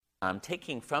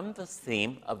taking from the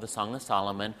theme of the Song of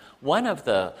Solomon one of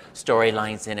the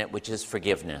storylines in it, which is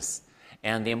forgiveness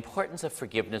and the importance of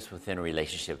forgiveness within a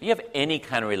relationship. If you have any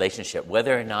kind of relationship,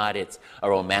 whether or not it's a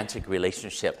romantic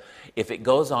relationship, if it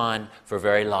goes on for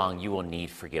very long, you will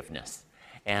need forgiveness.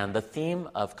 And the theme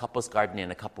of Couples Garden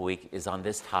in a couple weeks is on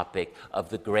this topic of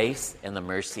the grace and the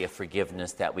mercy of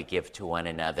forgiveness that we give to one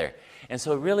another. And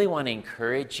so I really want to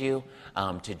encourage you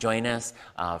to join us,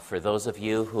 for those of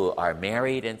you who are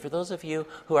married and for those of you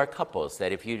who are couples,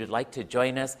 that if you'd like to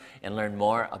join us and learn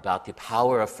more about the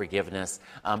power of forgiveness,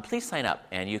 please sign up,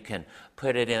 and you can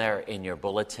put it in there in your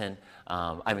bulletin,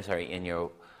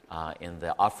 in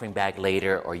the offering bag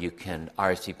later, or you can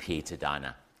RSVP to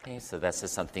Donna. Okay, so that's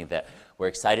just something that we're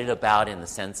excited about, in the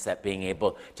sense that being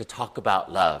able to talk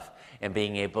about love and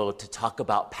being able to talk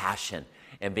about passion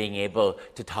and being able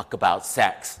to talk about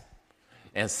sex.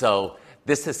 And so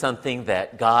this is something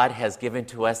that God has given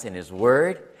to us in His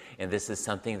Word, and this is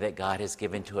something that God has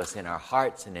given to us in our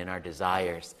hearts and in our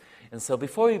desires. And so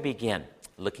before we begin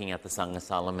looking at the Song of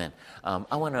Solomon,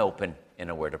 I want to open in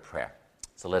a word of prayer.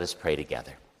 So let us pray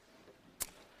together.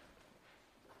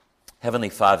 Heavenly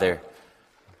Father,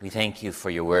 we thank you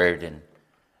for your word, and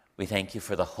we thank you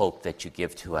for the hope that you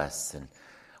give to us. And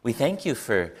we thank you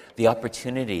for the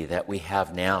opportunity that we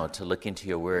have now to look into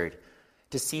your word,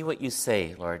 to see what you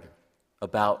say, Lord,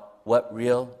 about what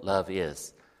real love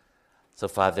is. So,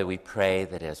 Father, we pray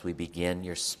that as we begin,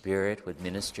 your Spirit would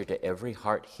minister to every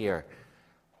heart here,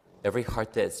 every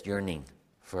heart that's yearning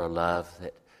for a love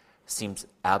that seems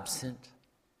absent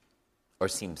or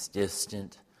seems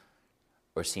distant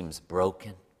or seems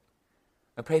broken.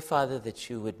 I pray, Father, that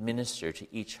you would minister to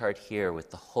each heart here with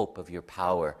the hope of your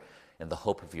power and the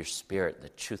hope of your Spirit, the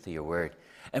truth of your word.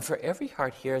 And for every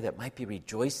heart here that might be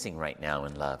rejoicing right now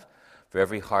in love, for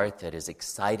every heart that is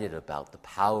excited about the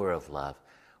power of love,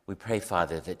 we pray,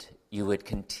 Father, that you would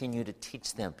continue to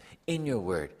teach them in your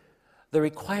word the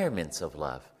requirements of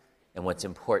love and what's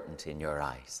important in your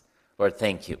eyes. Lord,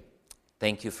 thank you.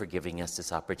 Thank you for giving us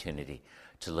this opportunity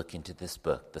to look into this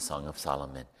book, the Song of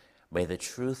Solomon. May the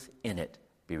truth in it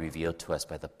be revealed to us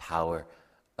by the power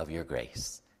of your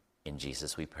grace. In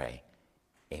Jesus we pray.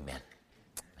 Amen.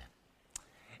 Amen.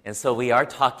 And so we are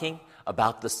talking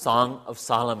about the Song of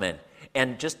Solomon.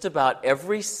 And just about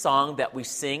every song that we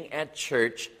sing at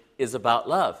church is about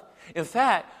love. In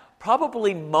fact,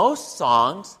 probably most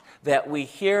songs that we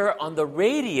hear on the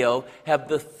radio have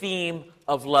the theme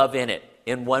of love in it,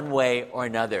 in one way or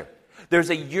another. There's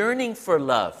a yearning for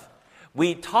love.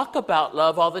 We talk about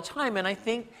love all the time, and I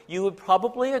think you would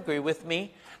probably agree with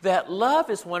me that love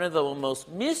is one of the most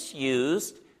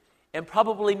misused and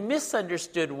probably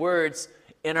misunderstood words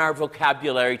in our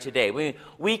vocabulary today.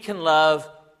 We can love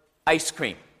ice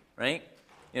cream, right?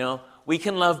 We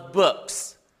can love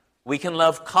books. We can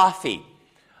love coffee.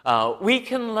 We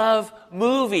can love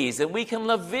movies, and we can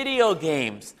love video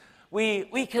games.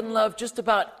 We can love just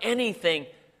about anything,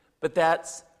 but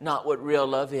that's not what real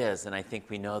love is, and I think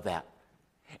we know that.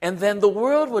 And then the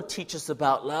world will teach us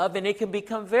about love, and it can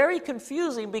become very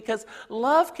confusing because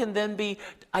love can then be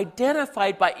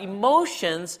identified by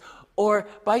emotions or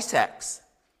by sex.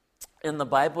 And the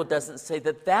Bible doesn't say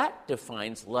that that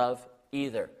defines love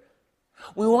either.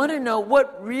 We want to know,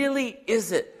 what really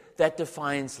is it that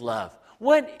defines love?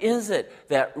 What is it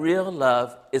that real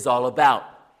love is all about?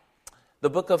 The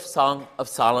book of Song of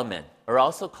Solomon, or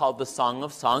also called the Song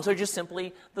of Songs, or just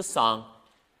simply the Song,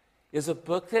 is a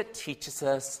book that teaches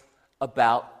us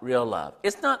about real love.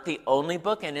 It's not the only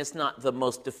book, and it's not the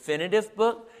most definitive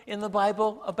book in the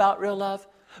Bible about real love,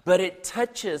 but it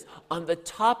touches on the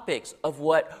topics of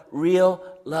what real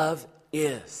love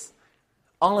is.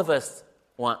 All of us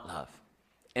want love.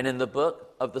 And in the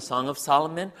book of the Song of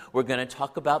Solomon, we're going to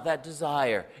talk about that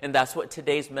desire. And that's what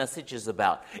today's message is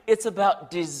about. It's about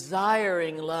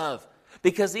desiring love.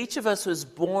 Because each of us was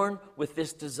born with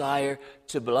this desire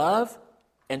to love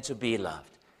and to be loved.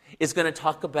 It's going to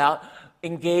talk about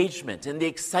engagement and the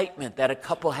excitement that a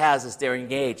couple has as they're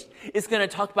engaged. It's going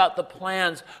to talk about the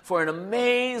plans for an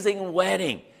amazing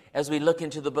wedding as we look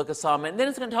into the book of Solomon. And then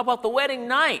it's going to talk about the wedding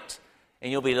night. And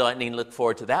you'll be letting look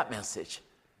forward to that message.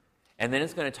 And then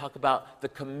it's going to talk about the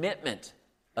commitment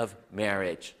of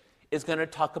marriage. It's going to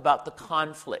talk about the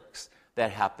conflicts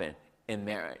that happen in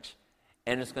marriage.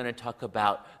 And it's going to talk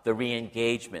about the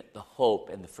re-engagement, the hope,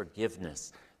 and the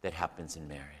forgiveness that happens in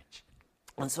marriage.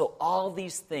 And so all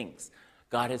these things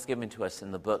God has given to us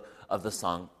in the book of the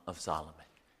Song of Solomon.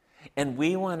 And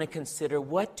we want to consider,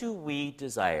 what do we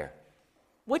desire?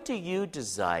 What do you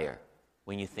desire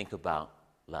when you think about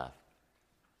love?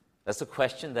 That's a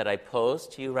question that I pose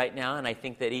to you right now, and I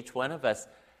think that each one of us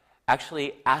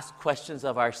actually ask questions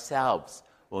of ourselves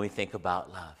when we think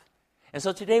about love. And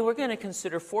so today we're going to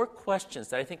consider 4 questions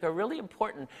that I think are really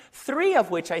important, 3 of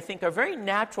which I think are very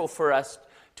natural for us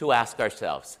to ask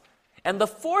ourselves. And the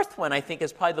 4th one, I think,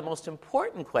 is probably the most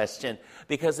important question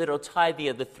because it'll tie the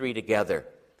other 3 together.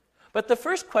 But the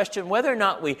first question, whether or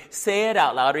not we say it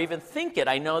out loud or even think it,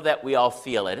 I know that we all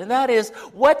feel it. And that is,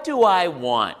 what do I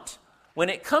want? When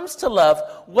it comes to love,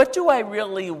 what do I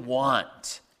really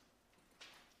want?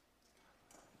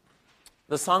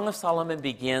 The Song of Solomon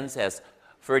begins, as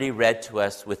Ferdy read to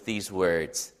us, with these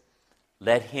words,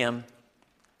 "Let him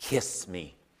kiss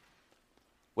me."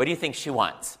 What do you think she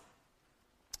wants?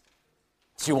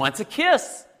 She wants a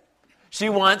kiss. She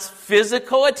wants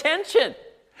physical attention.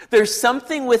 There's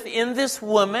something within this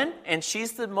woman, and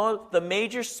she's the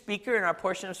major speaker in our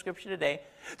portion of Scripture today.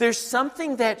 There's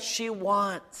something that she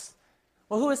wants.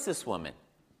 Well, who is this woman?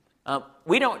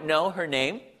 We don't know her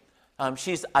name.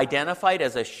 She's identified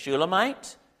as a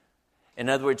Shulamite. In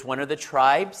other words, one of the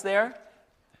tribes there,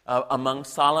 among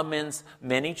Solomon's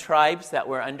many tribes that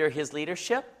were under his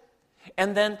leadership.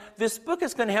 And then this book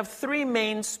is going to have 3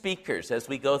 main speakers as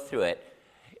we go through it.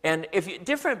 And if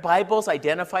different Bibles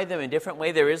identify them in different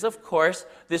way, there is, of course,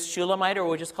 this Shulamite, or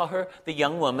we'll just call her the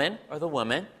young woman or the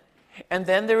woman. And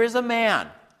then there is a man.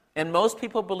 And most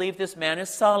people believe this man is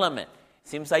Solomon.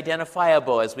 Seems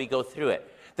identifiable as we go through it.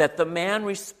 That the man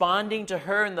responding to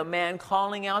her and the man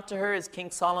calling out to her is King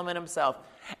Solomon himself.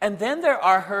 And then there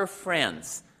are her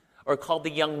friends, or called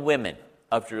the young women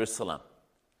of Jerusalem.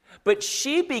 But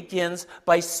she begins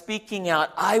by speaking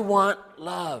out, "I want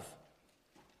love."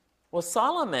 Well,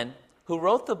 Solomon, who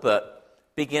wrote the book,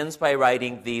 begins by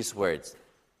writing these words.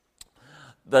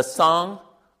 The Song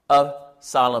of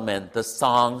Solomon, the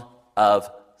Song of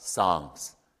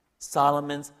Songs.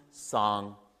 Solomon's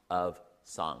Song of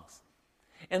Songs.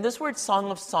 And this word Song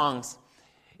of Songs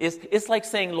it's like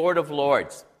saying Lord of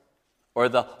Lords or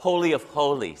the Holy of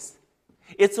Holies.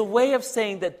 It's a way of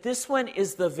saying that this one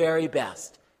is the very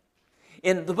best.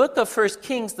 In the book of 1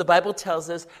 Kings, the Bible tells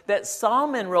us that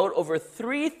Solomon wrote over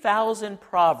 3,000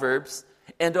 proverbs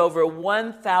and over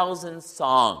 1,000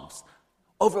 songs.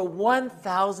 Over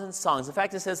 1,000 songs. In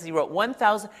fact, it says he wrote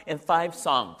 1,005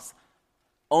 songs.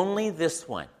 Only this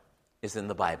one is in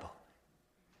the Bible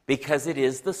because it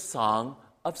is the Song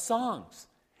of Songs.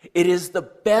 It is the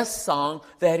best song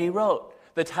that he wrote.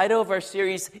 The title of our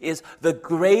series is The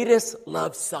Greatest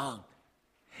Love Song.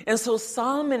 And so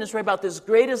Solomon is right about this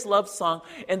greatest love song,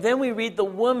 and then we read the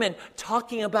woman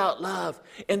talking about love.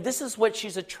 And this is what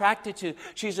she's attracted to.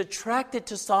 She's attracted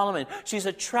to Solomon. She's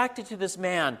attracted to this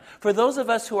man. For those of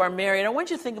us who are married, I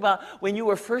want you to think about when you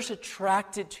were first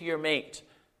attracted to your mate.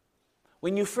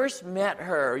 When you first met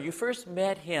her or you first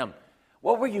met him,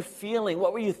 what were you feeling?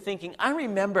 What were you thinking? I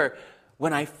remember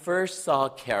when I first saw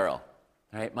Carol,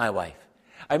 right, my wife.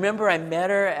 I remember I met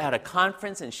her at a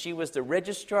conference, and she was the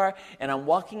registrar, and I'm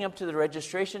walking up to the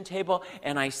registration table,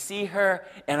 and I see her,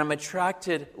 and I'm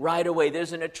attracted right away.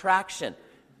 There's an attraction.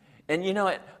 And you know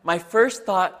what? My first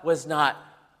thought was not,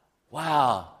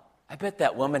 wow, I bet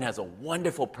that woman has a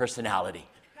wonderful personality.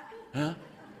 Huh?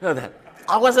 No, that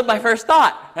wasn't my first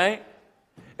thought, right?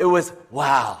 It was,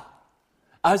 wow.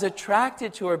 I was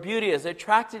attracted to her beauty. I was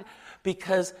attracted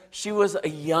because she was a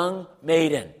young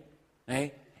maiden,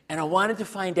 right? And I wanted to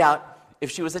find out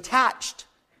if she was attached.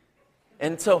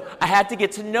 And so I had to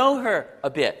get to know her a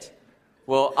bit.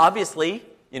 Well, obviously,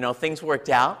 things worked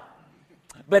out.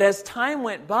 But as time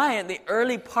went by, in the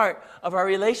early part of our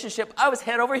relationship, I was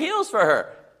head over heels for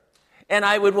her. And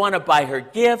I would want to buy her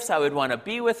gifts. I would want to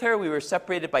be with her. We were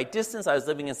separated by distance. I was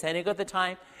living in San Diego at the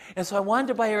time. And so I wanted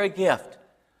to buy her a gift.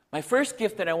 My first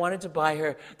gift that I wanted to buy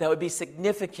her that would be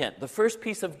significant, the first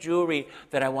piece of jewelry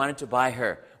that I wanted to buy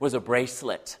her was a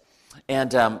bracelet.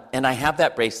 And I have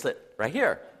that bracelet right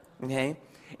here, okay?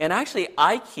 And actually,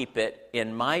 I keep it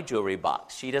in my jewelry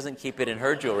box. She doesn't keep it in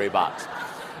her jewelry box.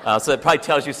 So it probably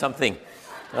tells you something,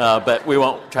 but we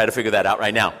won't try to figure that out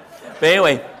right now. But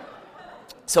anyway,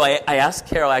 so I asked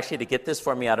Carol actually to get this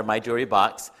for me out of my jewelry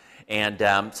box,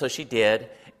 and so she did.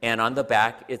 And on the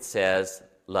back, it says,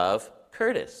 Love,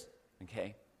 Curtis,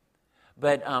 okay?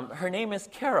 But her name is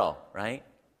Carol, right?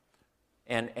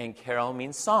 And Carol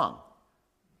means song.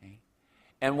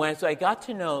 And as I got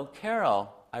to know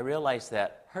Carol, I realized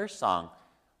that her song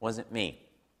wasn't me.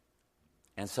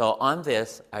 And so on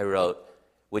this, I wrote,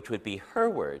 which would be her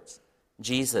words,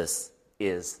 Jesus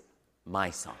is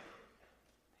my song.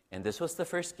 And this was the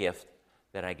first gift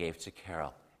that I gave to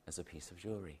Carol as a piece of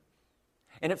jewelry.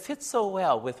 And it fits so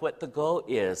well with what the goal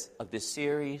is of this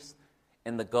series,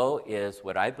 and the goal is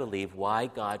what I believe why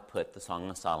God put the Song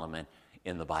of Solomon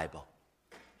in the Bible.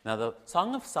 Now, the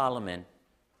Song of Solomon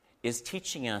is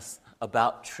teaching us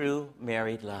about true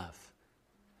married love.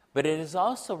 But it is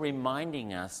also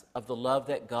reminding us of the love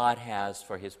that God has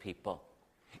for his people.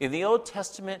 In the Old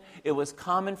Testament, it was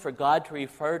common for God to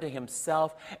refer to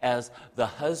himself as the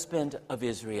husband of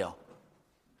Israel,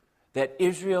 that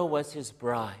Israel was his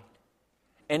bride.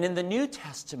 And in the New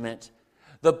Testament,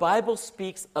 the Bible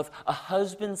speaks of a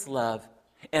husband's love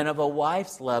and of a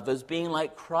wife's love as being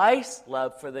like Christ's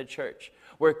love for the church,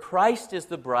 where Christ is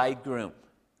the bridegroom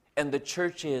and the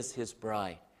church is his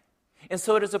bride. And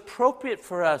so it is appropriate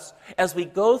for us as we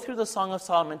go through the Song of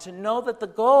Solomon to know that the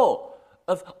goal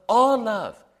of all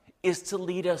love is to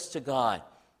lead us to God.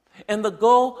 And the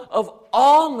goal of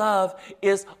all love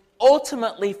is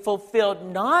ultimately fulfilled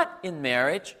not in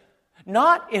marriage,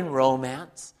 not in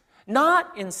romance,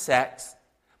 not in sex,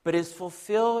 but is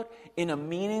fulfilled in a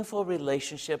meaningful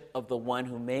relationship of the one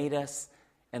who made us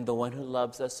and the one who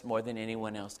loves us more than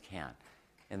anyone else can.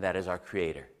 And that is our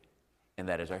Creator, and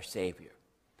that is our Savior.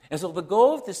 And so the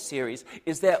goal of this series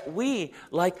is that we,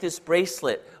 like this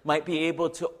bracelet, might be able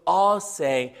to all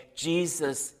say,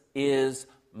 Jesus is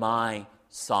my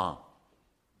song.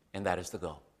 And that is the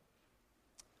goal.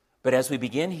 But as we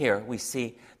begin here, we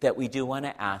see that we do want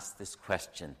to ask this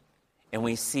question. And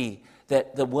we see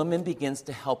that the woman begins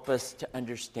to help us to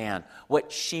understand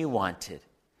what she wanted.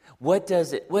 What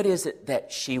is it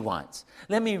that she wants?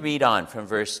 Let me read on from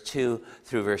verse 2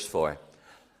 through verse 4.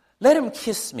 Let him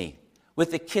kiss me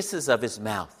with the kisses of his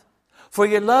mouth, for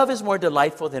your love is more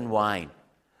delightful than wine.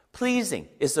 Pleasing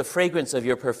is the fragrance of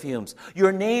your perfumes.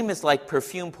 Your name is like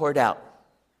perfume poured out.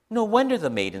 No wonder the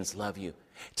maidens love you.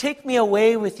 Take me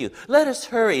away with you. Let us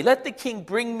hurry. Let the king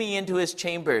bring me into his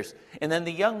chambers. And then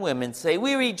the young women say,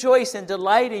 we rejoice and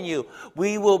delight in you.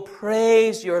 We will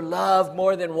praise your love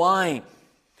more than wine.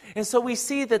 And so we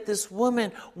see that this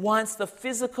woman wants the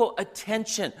physical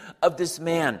attention of this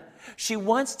man. She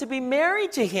wants to be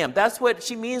married to him. That's what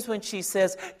she means when she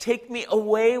says, take me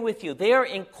away with you. They are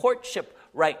in courtship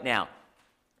right now.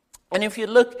 And if you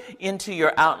look into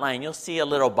your outline, you'll see a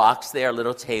little box there, a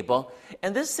little table.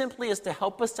 And this simply is to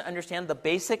help us to understand the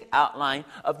basic outline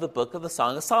of the book of the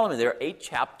Song of Solomon. There are 8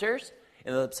 chapters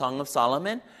in the Song of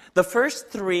Solomon. The first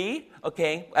 3,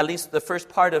 at least the first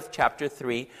part of chapter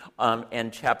 3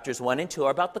 and chapters 1 and 2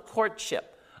 are about the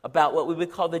courtship, about what we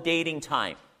would call the dating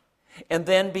time. And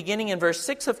then beginning in verse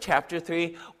 6 of chapter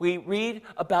 3, we read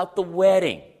about the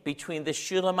wedding between the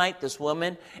Shulamite, this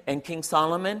woman, and King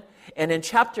Solomon. And in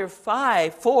chapter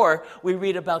 4, we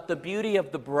read about the beauty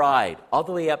of the bride, all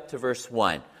the way up to verse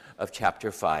 1 of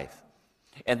chapter 5.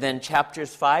 And then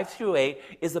chapters 5 through 8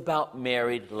 is about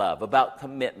married love, about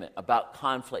commitment, about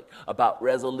conflict, about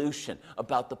resolution,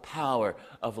 about the power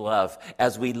of love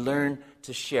as we learn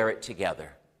to share it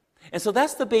together. And so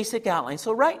that's the basic outline.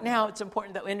 So right now it's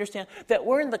important that we understand that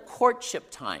we're in the courtship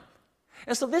time.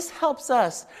 And so this helps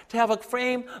us to have a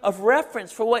frame of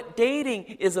reference for what dating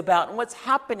is about and what's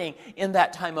happening in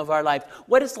that time of our life.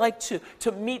 What it's like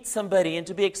to meet somebody and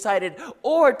to be excited,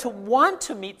 or to want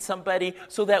to meet somebody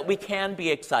so that we can be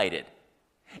excited.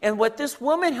 And what this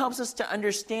woman helps us to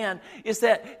understand is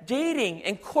that dating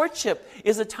and courtship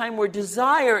is a time where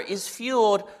desire is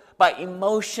fueled by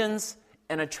emotions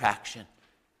and attraction.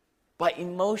 By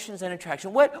emotions and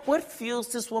attraction. What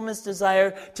fuels this woman's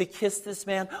desire to kiss this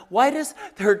man? Why does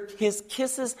his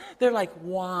kisses, they're like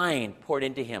wine poured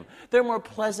into him. They're more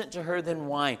pleasant to her than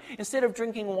wine. Instead of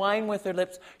drinking wine with her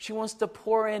lips, she wants to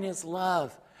pour in his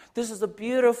love. This is a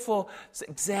beautiful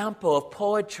example of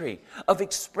poetry, of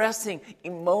expressing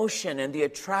emotion and the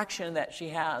attraction that she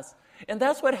has. And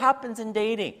that's what happens in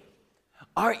dating.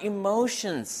 Our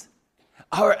emotions,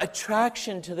 our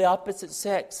attraction to the opposite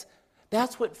sex,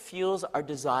 that's what fuels our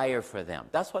desire for them.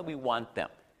 That's why we want them.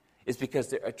 It's because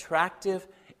they're attractive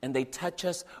and they touch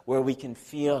us where we can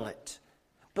feel it.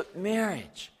 But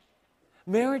marriage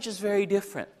is very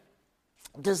different.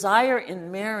 Desire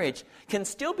in marriage can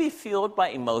still be fueled by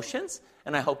emotions,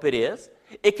 and I hope it is.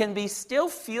 It can be still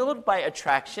fueled by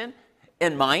attraction,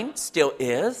 and mine still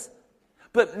is.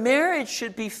 But marriage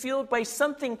should be fueled by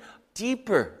something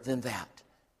deeper than that.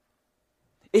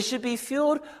 It should be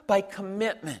fueled by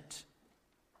commitment.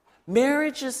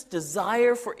 Marriage's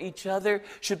desire for each other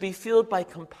should be fueled by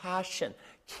compassion,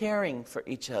 caring for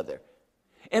each other,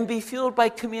 and be fueled by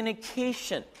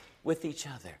communication with each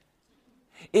other.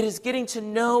 It is getting to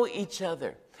know each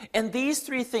other. And these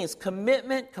 3 things,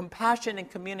 commitment, compassion, and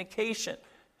communication,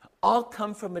 all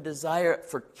come from a desire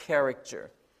for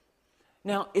character.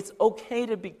 Now, it's okay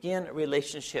to begin a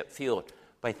relationship fueled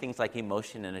by things like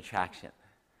emotion and attraction.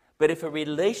 But if a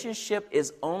relationship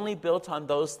is only built on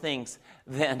those things,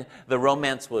 then the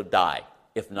romance will die,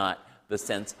 if not the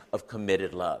sense of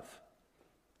committed love.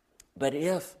 But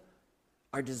if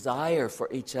our desire for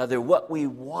each other, what we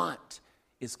want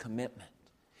is commitment,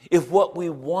 if what we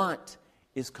want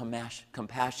is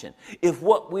compassion, if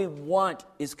what we want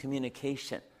is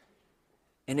communication,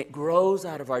 and it grows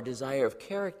out of our desire of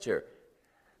character,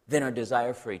 then our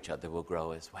desire for each other will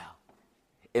grow as well.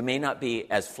 It may not be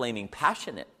as flaming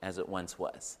passionate as it once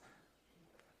was,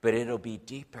 but it'll be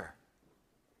deeper.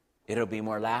 It'll be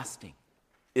more lasting.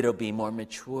 It'll be more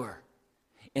mature.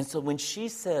 And so when she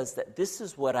says that this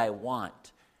is what I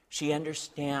want, she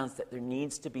understands that there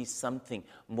needs to be something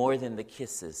more than the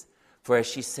kisses. For as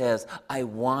she says, I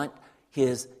want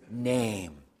his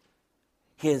name.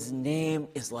 His name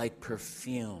is like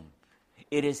perfume.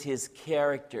 It is his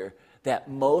character that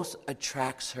most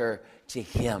attracts her to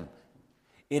him.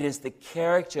 It is the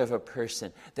character of a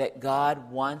person that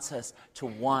God wants us to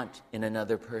want in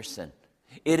another person.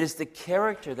 It is the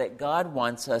character that God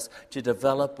wants us to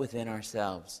develop within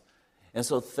ourselves. And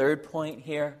so third point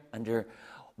here under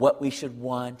what we should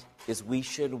want is we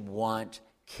should want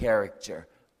character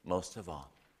most of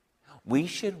all. We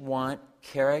should want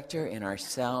character in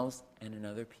ourselves and in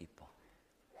other people.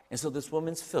 And so this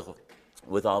woman's filled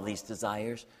with all these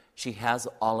desires. She has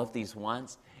all of these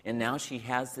wants. And now she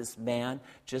has this man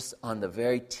just on the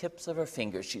very tips of her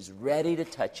fingers. She's ready to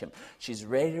touch him. She's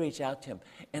ready to reach out to him.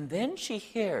 And then she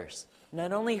hears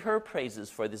not only her praises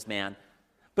for this man,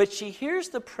 but she hears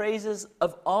the praises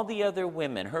of all the other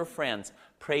women, her friends,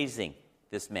 praising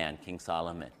this man, King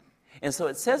Solomon. And so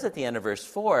it says at the end of verse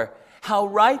 4, how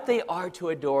right they are to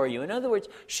adore you. In other words,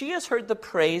 she has heard the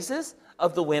praises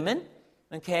of the women,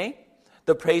 okay?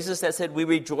 The praises that said, we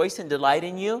rejoice and delight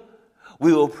in you.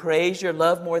 We will praise your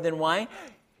love more than wine.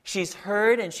 She's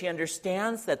heard and she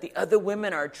understands that the other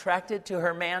women are attracted to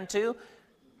her man too.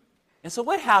 And so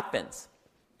what happens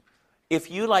if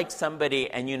you like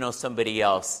somebody and you know somebody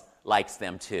else likes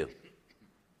them too?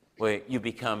 Well, you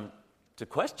begin to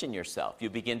question yourself. You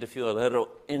begin to feel a little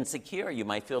insecure. You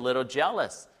might feel a little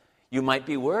jealous. You might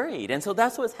be worried. And so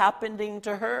that's what's happening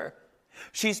to her.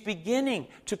 She's beginning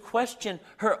to question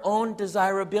her own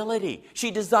desirability. She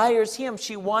desires him.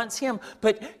 She wants him.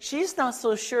 But she's not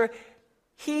so sure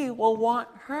he will want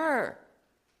her.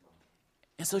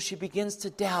 And so she begins to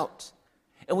doubt.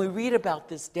 And we read about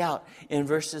this doubt in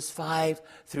verses 5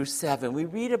 through 7. We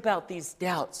read about these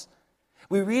doubts.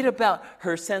 We read about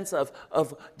her sense of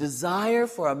desire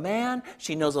for a man.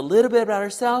 She knows a little bit about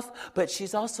herself, but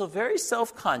she's also very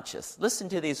self-conscious. Listen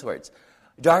to these words.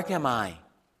 Dark am I,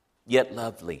 yet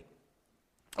lovely,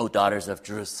 O daughters of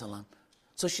Jerusalem.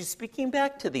 So she's speaking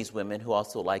back to these women who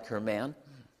also like her man.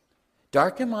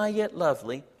 Dark am I, yet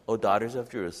lovely, O daughters of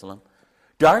Jerusalem.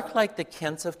 Dark like the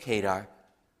Kents of Kedar,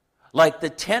 like the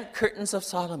tent curtains of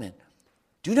Solomon.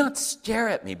 Do not stare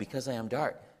at me because I am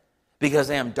dark, because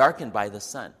I am darkened by the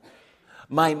sun.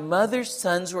 My mother's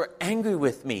sons were angry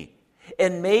with me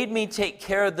and made me take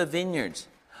care of the vineyards.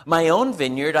 My own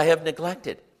vineyard I have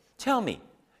neglected. Tell me,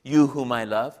 you whom I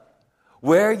love,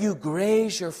 where you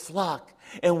graze your flock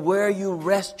and where you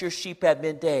rest your sheep at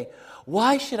midday.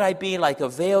 Why should I be like a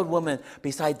veiled woman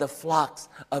beside the flocks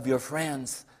of your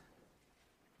friends?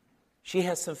 She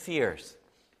has some fears,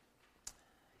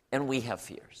 and we have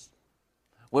fears.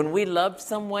 When we love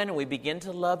someone and we begin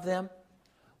to love them,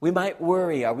 we might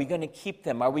worry, are we going to keep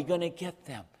them? Are we going to get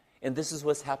them? And this is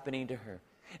what's happening to her.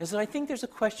 And so I think there's a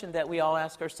question that we all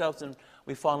ask ourselves when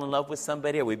we fall in love with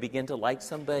somebody or we begin to like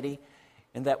somebody,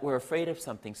 and that we're afraid of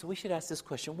something. So we should ask this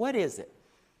question, what is it?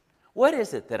 What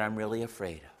is it that I'm really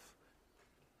afraid of?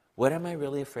 What am I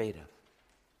really afraid of?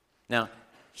 Now,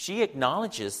 she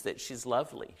acknowledges that she's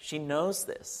lovely. She knows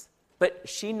this. But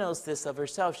she knows this of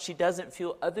herself. She doesn't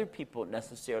feel other people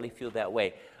necessarily feel that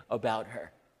way about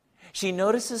her. She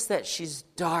notices that she's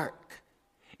dark.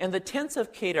 And the tents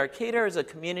of Kedar, Kedar is a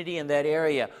community in that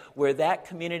area where that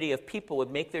community of people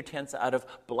would make their tents out of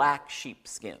black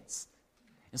sheepskins.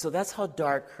 And so that's how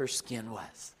dark her skin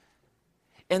was.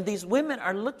 And these women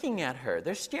are looking at her.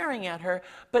 They're staring at her,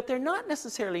 but they're not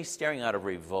necessarily staring out of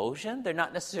revulsion. They're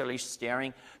not necessarily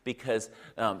staring because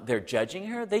they're judging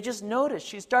her. They just notice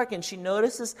she's dark, and she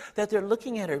notices that they're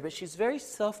looking at her, but she's very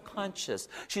self-conscious.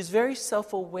 She's very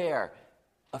self-aware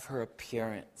of her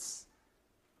appearance.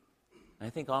 And I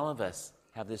think all of us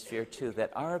have this fear too,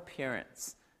 that our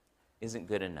appearance isn't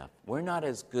good enough. We're not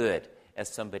as good as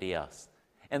somebody else.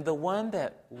 And the one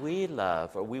that we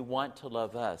love or we want to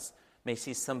love us may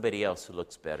see somebody else who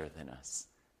looks better than us.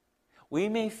 We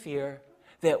may fear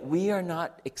that we are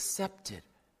not accepted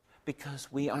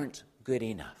because we aren't good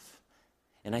enough.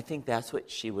 And I think that's what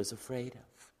she was afraid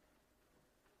of.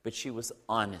 But she was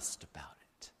honest about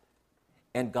it.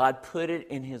 And God put it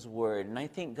in his word. And I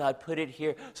think God put it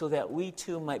here so that we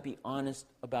too might be honest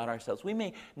about ourselves. We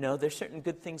may know there's certain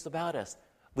good things about us.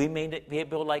 We may be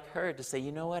able, like her, to say,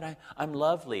 you know what, I'm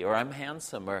lovely, or I'm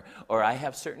handsome, or I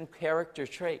have certain character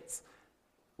traits.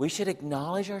 We should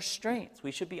acknowledge our strengths.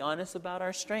 We should be honest about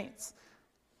our strengths.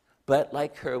 But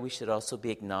like her, we should also be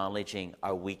acknowledging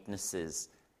our weaknesses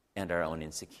and our own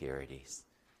insecurities.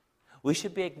 We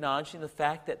should be acknowledging the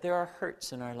fact that there are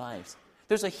hurts in our lives.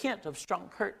 There's a hint of strong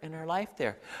hurt in her life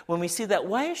there. When we see that,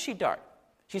 why is she dark?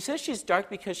 She says she's dark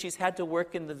because she's had to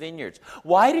work in the vineyards.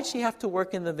 Why did she have to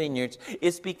work in the vineyards?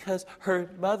 It's because her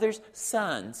mother's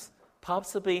sons,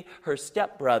 possibly her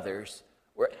stepbrothers,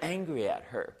 were angry at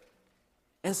her.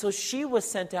 And so she was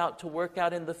sent out to work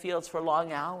out in the fields for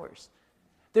long hours.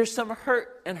 There's some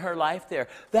hurt in her life there.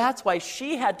 That's why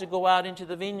she had to go out into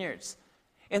the vineyards.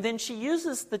 And then she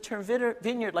uses the term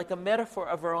vineyard like a metaphor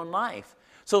of her own life.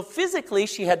 So physically,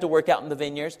 she had to work out in the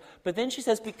vineyards. But then she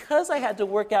says, because I had to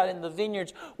work out in the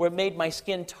vineyards where it made my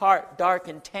skin dark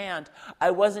and tanned,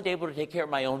 I wasn't able to take care of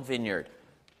my own vineyard.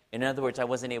 In other words, I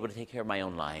wasn't able to take care of my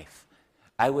own life.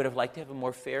 I would have liked to have a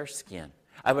more fair skin.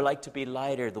 I would like to be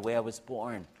lighter the way I was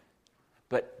born.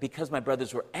 But because my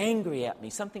brothers were angry at me,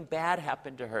 something bad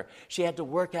happened to her. She had to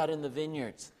work out in the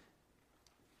vineyards.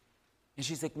 And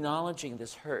she's acknowledging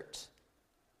this hurt.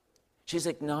 She's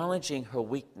acknowledging her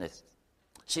weakness.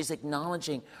 She's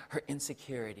acknowledging her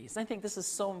insecurities. And I think this is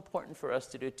so important for us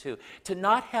to do too. To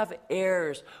not have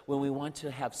airs when we want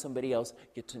to have somebody else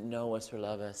get to know us or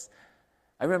love us.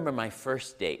 I remember my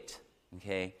first date,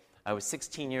 okay? I was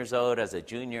 16 years old as a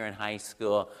junior in high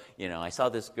school. I saw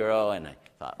this girl and I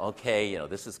thought, okay,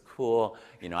 this is cool.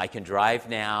 I can drive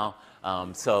now.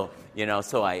 So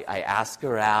I asked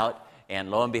her out,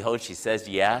 and lo and behold, she says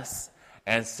yes.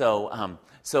 And so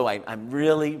I'm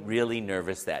really, really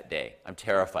nervous that day. I'm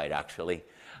terrified, actually.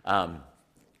 And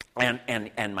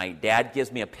my dad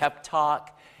gives me a pep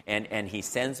talk, and he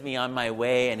sends me on my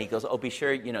way, and he goes, oh, be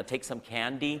sure, take some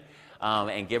candy.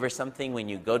 And give her something when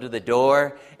you go to the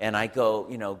door. And I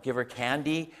go, give her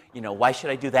candy. Why should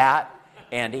I do that?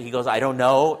 And he goes, I don't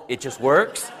know. It just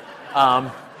works.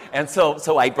 And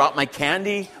so I brought my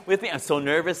candy with me. I'm so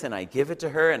nervous, and I give it to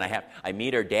her, and I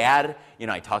meet her dad.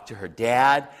 I talk to her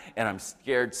dad, and I'm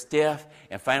scared stiff.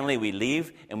 And finally we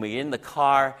leave, and we're in the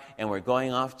car, and we're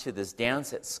going off to this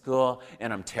dance at school,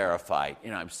 and I'm terrified.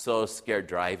 I'm so scared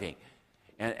driving.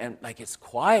 And like it's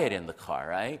quiet in the car,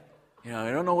 right?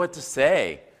 I don't know what to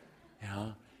say,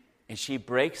 And she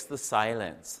breaks the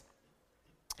silence.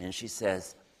 And she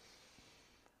says,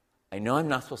 I know I'm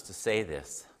not supposed to say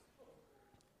this.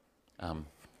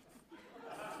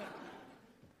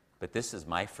 But this is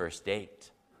my first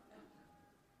date.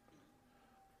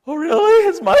 Oh, really?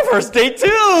 It's my first date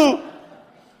too.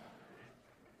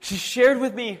 She shared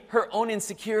with me her own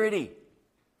insecurity.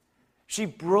 She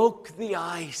broke the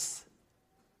ice.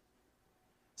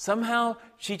 Somehow,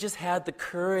 she just had the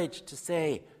courage to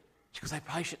say, she goes, I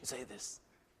probably shouldn't say this.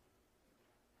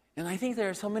 And I think there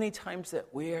are so many times that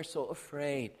we are so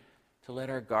afraid to let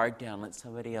our guard down, let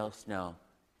somebody else know.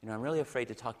 I'm really afraid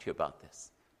to talk to you about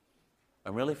this.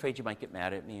 I'm really afraid you might get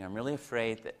mad at me. I'm really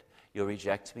afraid that you'll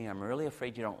reject me. I'm really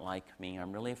afraid you don't like me.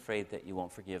 I'm really afraid that you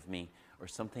won't forgive me, or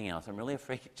something else. I'm really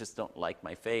afraid you just don't like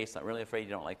my face. I'm really afraid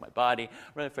you don't like my body.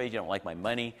 I'm really afraid you don't like my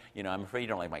money. I'm afraid you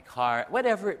don't like my car.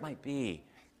 Whatever it might be.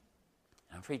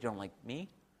 I'm afraid you don't like me.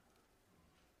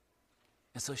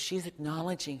 And so she's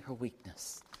acknowledging her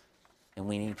weakness. And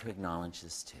we need to acknowledge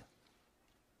this too.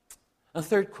 A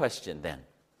third question then,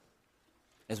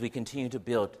 as we continue to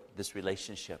build this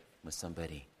relationship with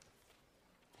somebody.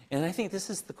 And I think this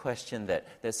is the question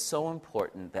that's so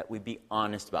important that we be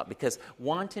honest about, because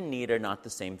want and need are not the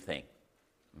same thing.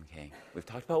 Okay? We've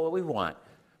talked about what we want,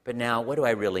 but now what do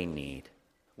I really need?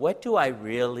 What do I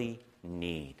really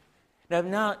need?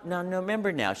 Now,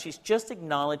 remember now, she's just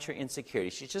acknowledged her insecurity.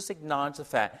 She's just acknowledged the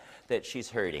fact that she's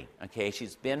hurting, okay?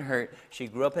 She's been hurt. She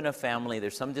grew up in a family.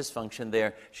 There's some dysfunction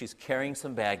there. She's carrying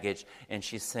some baggage, and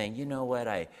she's saying, you know what,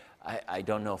 I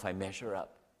don't know if I measure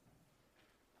up.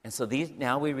 And so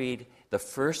now we read the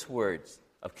first words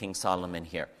of King Solomon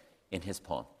here in his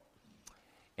poem.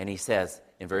 And he says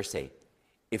in verse 8,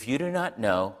 if you do not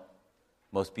know,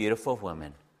 most beautiful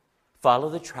woman, follow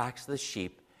the tracks of the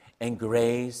sheep and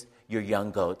graze your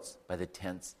young goats by the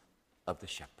tents of the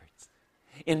shepherds.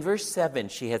 In verse 7,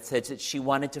 she had said that she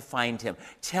wanted to find him.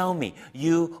 Tell me,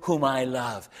 you whom I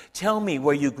love. Tell me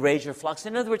where you graze your flocks.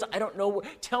 In other words, I don't know.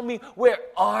 Tell me, where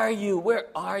are you? Where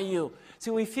are you?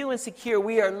 So when we feel insecure,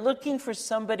 we are looking for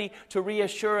somebody to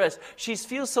reassure us. She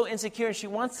feels so insecure, and she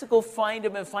wants to go find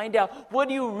him and find out, what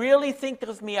do you really think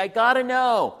of me? I got to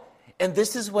know. And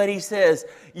this is what he says,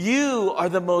 you are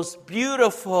the most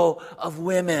beautiful of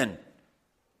women.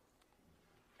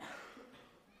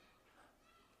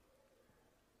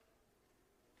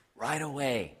 Right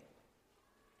away,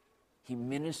 he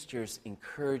ministers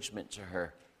encouragement to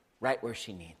her right where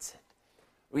she needs it.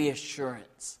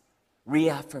 Reassurance,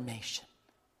 reaffirmation.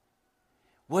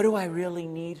 What do I really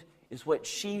need is what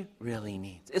she really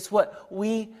needs. It's what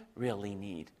we really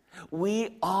need.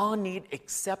 We all need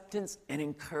acceptance and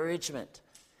encouragement.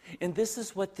 And this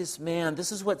is what this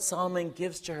is what Solomon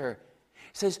gives to her.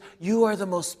 He says, you are the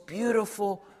most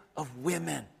beautiful of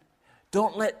women.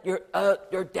 Don't let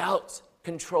your doubts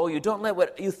control you. Don't let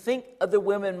what you think other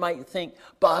women might think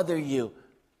bother you.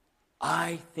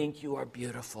 I think you are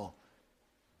beautiful.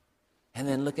 And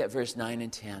then look at verse 9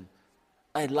 and 10.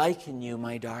 I liken you,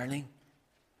 my darling,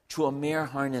 to a mare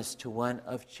harnessed to one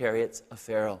of chariots of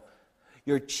Pharaoh.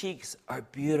 Your cheeks are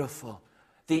beautiful,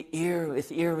 the ear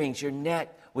with earrings, your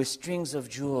neck with strings of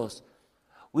jewels.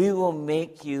 We will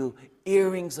make you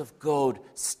earrings of gold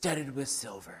studded with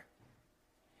silver.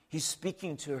 He's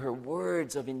speaking to her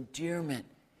words of endearment.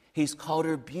 He's called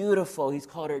her beautiful. He's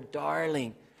called her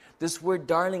darling. This word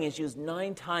darling is used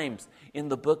 9 times in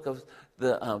the book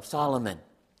of Solomon.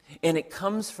 And it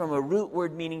comes from a root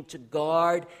word meaning to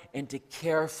guard and to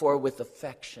care for with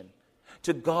affection.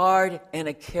 To guard and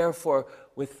to care for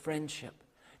with friendship.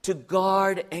 To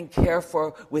guard and care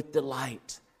for with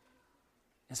delight.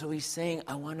 And so he's saying,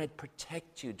 I want to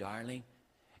protect you, darling.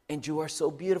 And you are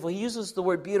so beautiful. He uses the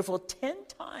word beautiful 10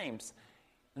 times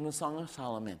in the Song of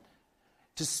Solomon.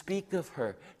 To speak of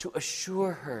her, to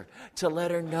assure her, to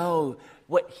let her know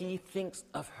what he thinks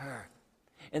of her.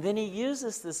 And then he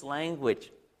uses this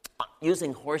language,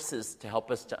 using horses to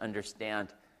help us to understand.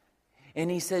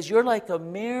 And he says, you're like a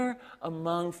mare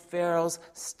among Pharaoh's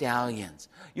stallions.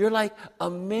 You're like a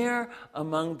mare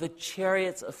among the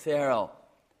chariots of Pharaoh.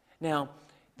 Now,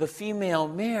 the female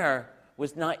mare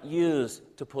was not used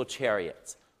to pull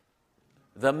chariots.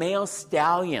 The male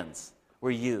stallions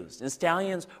were used. And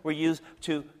stallions were used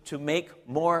to make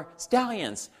more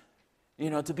stallions.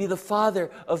 To be the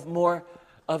father of more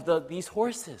of these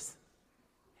horses.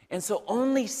 And so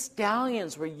only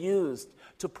stallions were used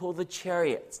to pull the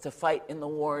chariots to fight in the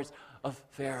wars of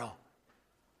Pharaoh.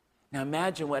 Now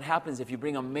imagine what happens if you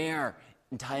bring a mare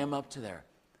and tie him up to there.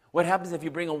 What happens if you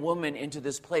bring a woman into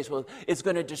this place? Well, it's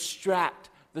going to distract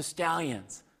the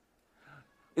stallions.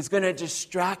 It's going to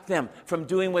distract them from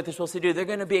doing what they're supposed to do. They're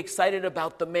going to be excited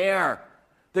about the mare.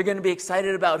 They're going to be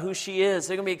excited about who she is.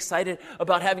 They're going to be excited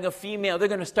about having a female. They're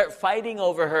going to start fighting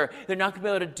over her. They're not going to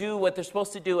be able to do what they're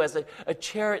supposed to do as a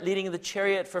chariot leading the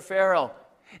chariot for Pharaoh.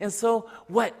 And so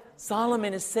what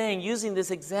Solomon is saying, using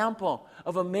this example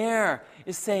of a mare,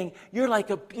 is saying, you're like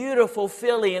a beautiful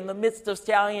filly in the midst of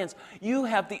stallions. You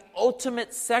have the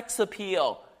ultimate sex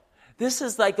appeal. This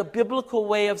is like a biblical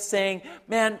way of saying,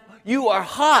 man, you are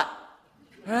hot,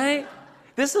 right?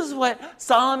 This is what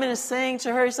Solomon is saying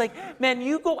to her. He's like, man,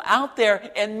 you go out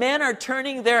there and men are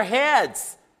turning their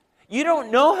heads. You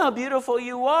don't know how beautiful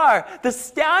you are. The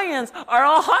stallions are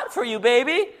all hot for you,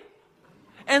 baby.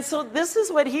 And so this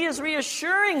is what he is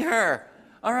reassuring her,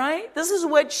 all right? This is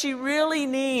what she really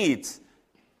needs.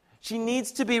 She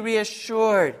needs to be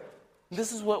reassured.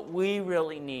 This is what we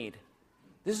really need.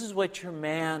 This is what your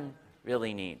man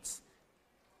really needs.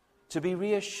 To be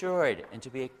reassured and to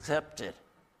be accepted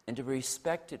and to be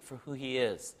respected for who he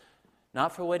is.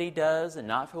 Not for what he does and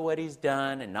not for what he's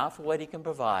done and not for what he can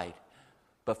provide,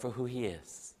 but for who he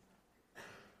is.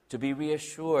 To be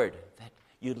reassured that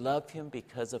you love him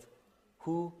because of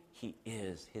who he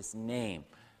is, his name.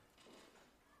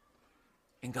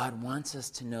 And God wants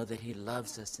us to know that he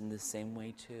loves us in the same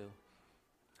way too.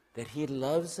 That he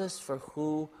loves us for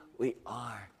who we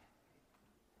are.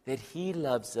 That he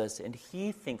loves us and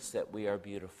he thinks that we are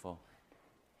beautiful.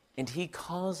 And he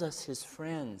calls us his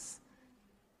friends.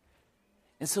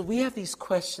 And so we have these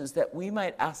questions that we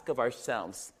might ask of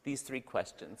ourselves, these 3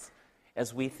 questions,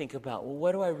 as we think about, well,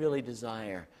 what do I really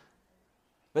desire?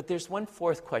 But there's one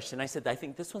 4th question. I said, I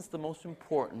think this one's the most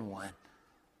important one.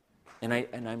 And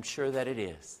I'm sure that it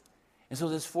is. And so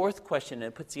this 4th question, and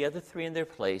it puts the other 3 in their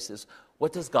place, is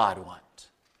what does God want?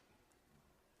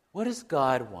 What does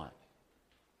God want?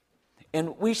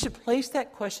 And we should place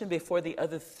that question before the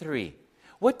other 3.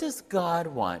 What does God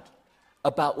want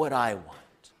about what I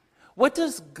want? What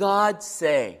does God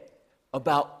say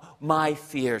about my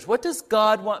fears? What does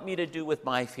God want me to do with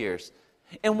my fears?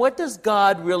 And what does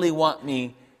God really want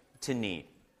me to need?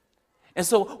 And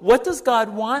so what does God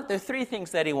want? There are 3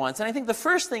 things that he wants. And I think the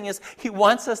first thing is he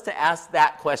wants us to ask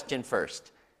that question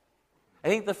first. I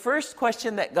think the first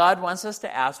question that God wants us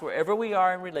to ask wherever we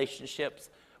are in relationships,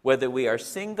 Whether we are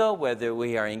single, whether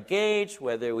we are engaged,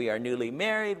 whether we are newly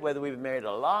married, whether we've been married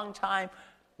a long time,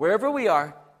 wherever we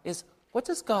are, is what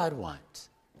does God want?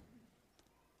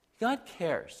 God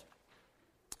cares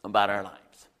about our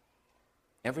lives.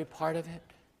 Every part of it,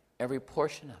 every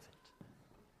portion of it.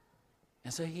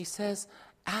 And so he says,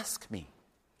 ask me.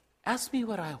 Ask me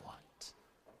what I want.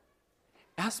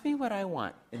 Ask me what I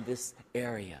want in this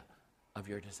area of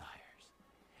your desires.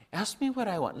 Ask me what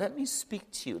I want. Let me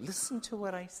speak to you. Listen to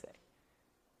what I say.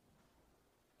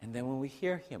 And then when we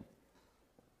hear him,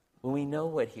 when we know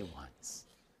what he wants,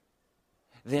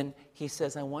 then he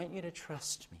says, I want you to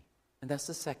trust me. And that's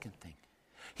the second thing.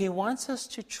 He wants us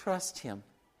to trust him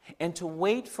and to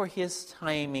wait for his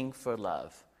timing for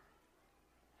love.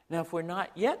 Now, if we're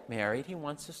not yet married, he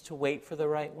wants us to wait for the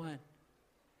right one.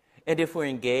 And if we're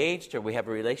engaged or we have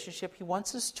a relationship, he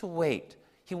wants us to wait.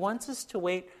 He wants us to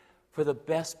wait for the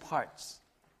best parts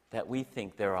that we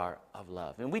think there are of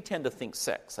love. And we tend to think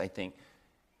sex, I think,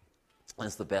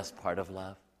 is the best part of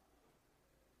love.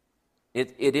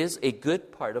 It is a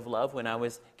good part of love. When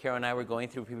Carol and I were going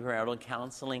through premarital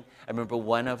counseling, I remember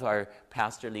one of our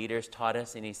pastor leaders taught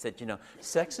us, and he said,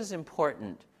 sex is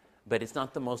important, but it's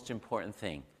not the most important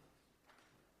thing.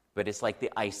 But it's like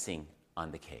the icing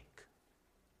on the cake.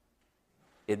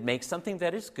 It makes something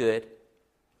that is good,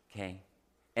 okay,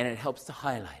 and it helps to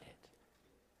highlight it.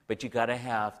 But you got to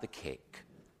have the cake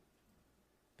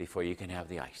before you can have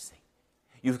the icing.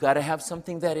 You've got to have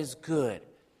something that is good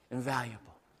and valuable.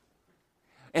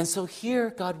 And so here,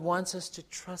 God wants us to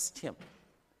trust him.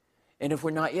 And if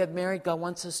we're not yet married, God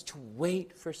wants us to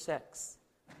wait for sex.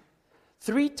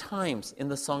 3 times in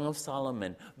the Song of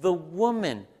Solomon, the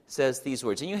woman says these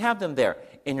words. And you have them there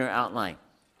in your outline.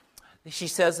 She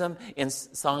says them in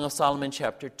Song of Solomon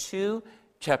chapter 2,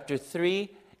 chapter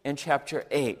 3, and chapter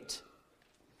 8.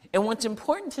 And what's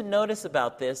important to notice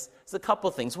about this is a couple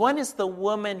things. One is the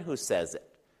woman who says it,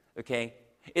 okay?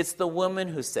 It's the woman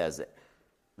who says it,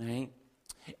 right?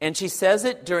 And she says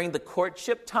it during the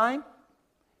courtship time.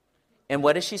 And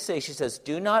what does she say? She says,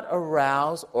 do not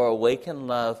arouse or awaken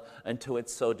love until it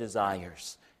so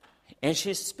desires. And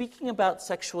she's speaking about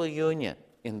sexual union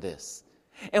in this.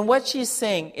 And what she's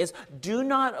saying is, do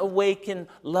not awaken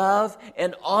love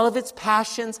and all of its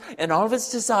passions and all of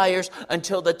its desires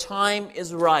until the time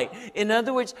is right. In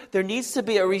other words, there needs to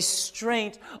be a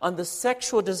restraint on the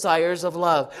sexual desires of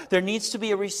love. There needs to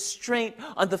be a restraint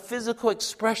on the physical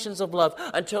expressions of love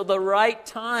until the right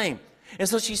time. And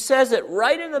so she says it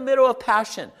right in the middle of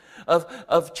passion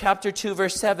of chapter 2,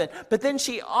 verse 7. But then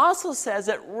she also says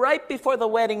it right before the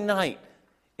wedding night.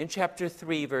 In chapter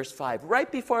 3, verse 5,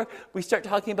 right before we start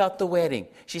talking about the wedding,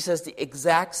 she says the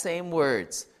exact same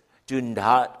words. Do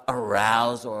not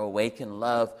arouse or awaken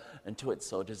love until it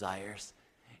so desires.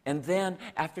 And then,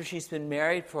 after she's been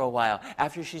married for a while,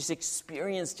 after she's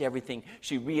experienced everything,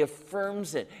 she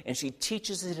reaffirms it and she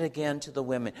teaches it again to the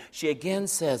women. She again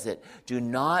says it. Do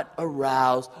not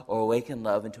arouse or awaken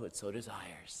love until it so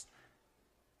desires.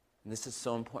 And this is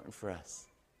so important for us,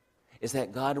 is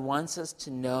that God wants us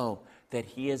to know that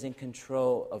he is in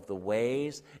control of the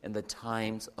ways and the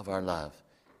times of our love.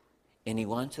 And he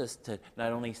wants us to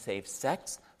not only save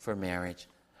sex for marriage,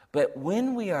 but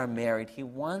when we are married, he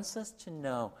wants us to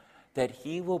know that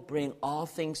he will bring all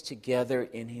things together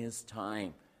in his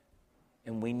time.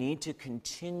 And we need to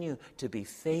continue to be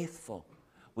faithful.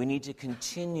 We need to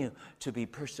continue to be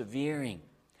persevering.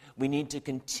 We need to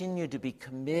continue to be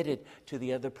committed to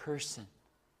the other person.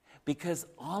 Because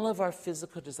all of our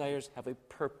physical desires have a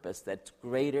purpose that's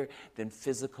greater than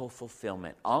physical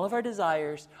fulfillment. All of our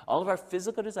desires, all of our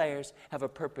physical desires have a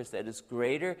purpose that is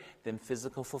greater than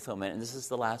physical fulfillment. And this is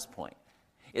the last point,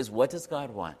 is what does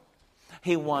God want?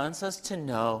 He wants us to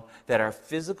know that our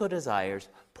physical desires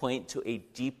point to a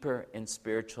deeper and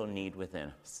spiritual need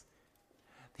within us.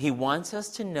 He wants us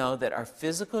to know that our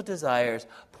physical desires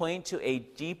point to a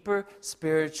deeper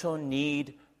spiritual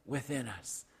need within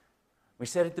us. We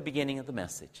said at the beginning of the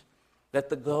message that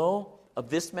the goal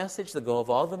of this message, the goal of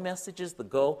all the messages, the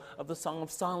goal of the Song of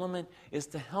Solomon is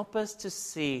to help us to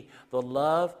see the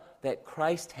love that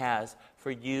Christ has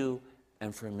for you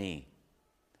and for me.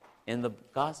 In the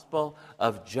Gospel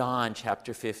of John,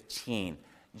 chapter 15,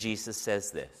 Jesus says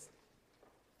this,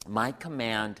 my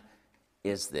command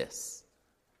is this,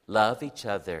 love each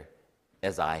other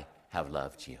as I have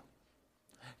loved you.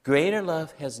 Greater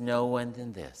love has no one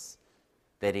than this,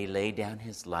 that he laid down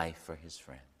his life for his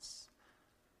friends.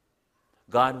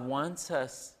 God wants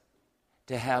us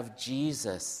to have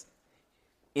Jesus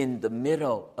in the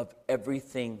middle of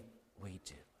everything we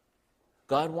do.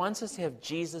 God wants us to have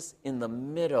Jesus in the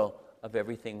middle of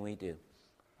everything we do.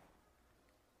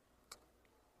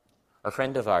 A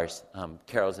friend of ours,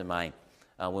 Carol's and mine,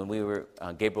 when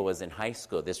Gabriel was in high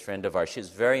school, this friend of ours, she was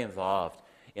very involved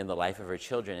in the life of her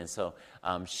children. And so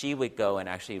she would go and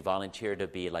actually volunteer to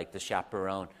be like the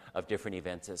chaperone of different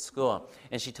events at school.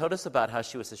 And she told us about how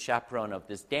she was the chaperone of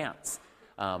this dance,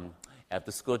 at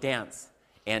the school dance.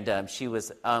 And she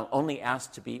was only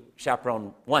asked to be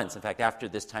chaperone once. In fact, after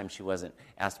this time, she wasn't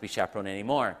asked to be chaperone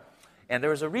anymore. And there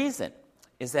was a reason,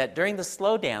 is that during the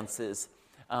slow dances,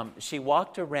 she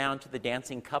walked around to the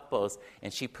dancing couples,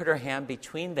 and she put her hand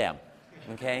between them,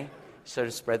 okay? Sort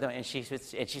of spread them, and she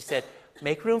said,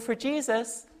 "Make room for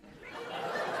Jesus.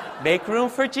 Make room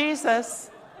for Jesus."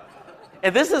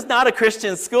 And this is not a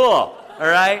Christian school, all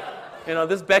right?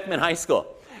 This is Beckman High School.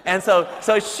 And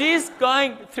so she's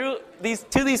going through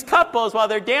these couples while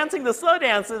they're dancing the slow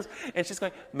dances, and she's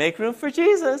going, "Make room for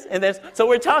Jesus." And then, so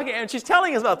we're talking, and she's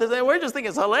telling us about this, and we're just thinking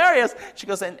it's hilarious. She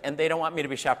goes, and they don't want me to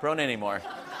be chaperone anymore.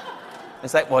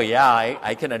 It's like, well, yeah,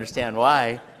 I can understand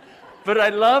why. But I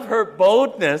love her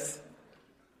boldness,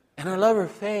 and I love her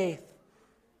faith.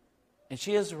 And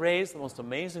she has raised the most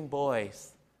amazing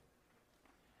boys.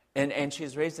 And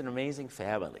she's raised an amazing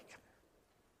family.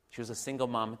 She was a single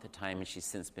mom at the time, and she's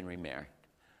since been remarried.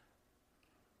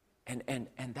 And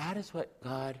that is what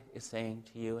God is saying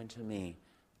to you and to me.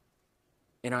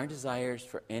 In our desires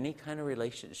for any kind of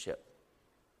relationship,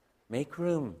 make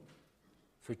room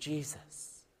for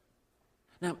Jesus.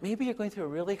 Now, maybe you're going through a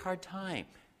really hard time,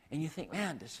 and you think,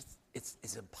 man,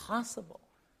 it's impossible.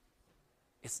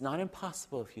 It's not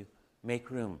impossible if you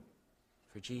make room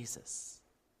for Jesus,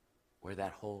 where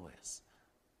that hole is,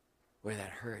 where that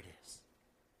hurt is,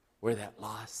 where that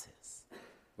loss is,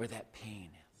 where that pain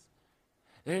is.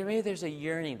 Maybe there's a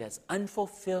yearning that's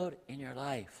unfulfilled in your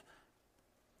life.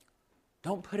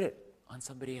 Don't put it on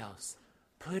somebody else.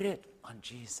 Put it on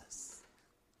Jesus.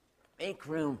 Make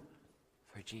room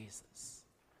for Jesus.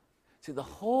 See, the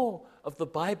whole of the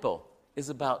Bible is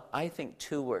about, I think,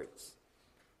 two words.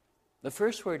 The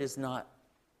first word is not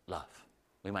love.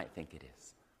 We might think it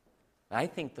is. I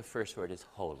think the first word is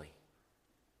holy.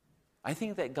 I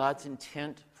think that God's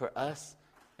intent for us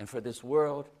and for this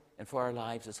world and for our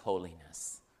lives is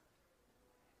holiness.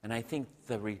 And I think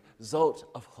the result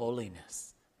of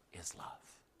holiness is love.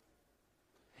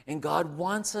 And God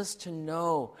wants us to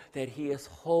know that He is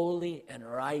holy and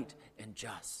right and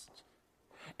just.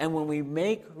 And when we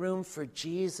make room for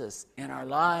Jesus in our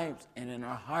lives and in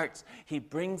our hearts, He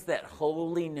brings that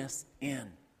holiness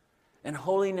in. And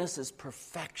holiness is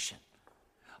perfection.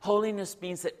 Holiness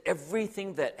means that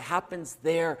everything that happens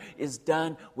there is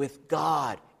done with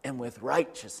God and with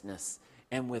righteousness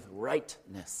and with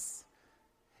rightness.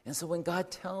 And so when God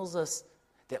tells us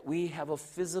that we have a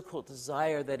physical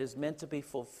desire that is meant to be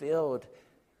fulfilled,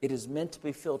 it is meant to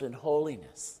be filled in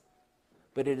holiness.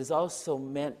 But it is also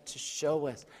meant to show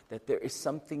us that there is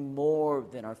something more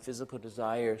than our physical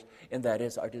desires, and that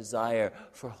is our desire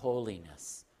for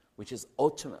holiness, which is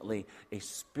ultimately a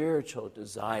spiritual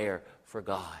desire for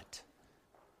God.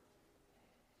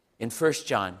 In 1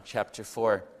 John chapter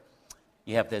 4,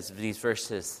 you have these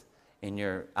verses in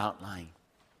your outline.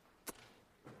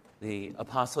 The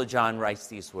Apostle John writes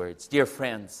these words, "Dear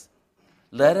friends,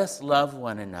 let us love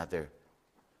one another,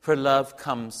 for love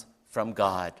comes from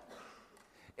God.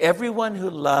 Everyone who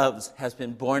loves has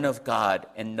been born of God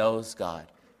and knows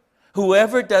God.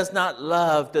 Whoever does not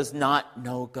love does not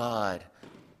know God,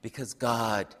 because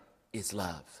God is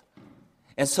love.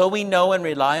 And so we know and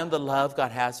rely on the love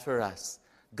God has for us.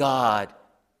 God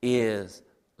is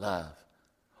love.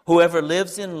 Whoever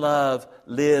lives in love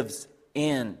lives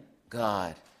in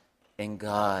God, and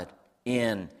God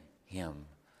in him."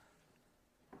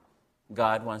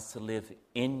 God wants to live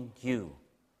in you.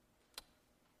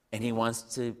 And He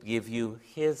wants to give you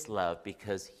His love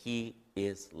because He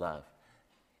is love.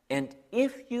 And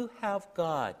if you have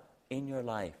God in your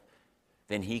life,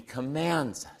 then He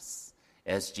commands us,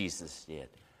 as Jesus did,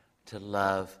 to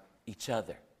love each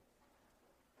other,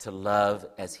 to love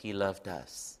as He loved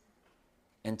us,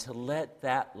 and to let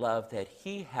that love that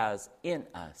He has in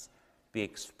us be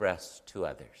expressed to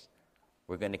others.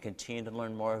 We're going to continue to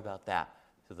learn more about that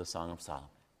through the Song of Solomon.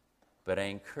 But I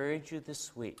encourage you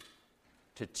this week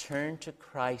to turn to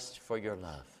Christ for your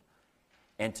love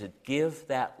and to give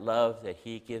that love that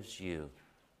He gives you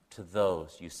to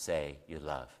those you say you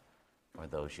love or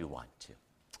those you want to.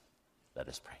 Let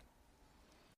us pray.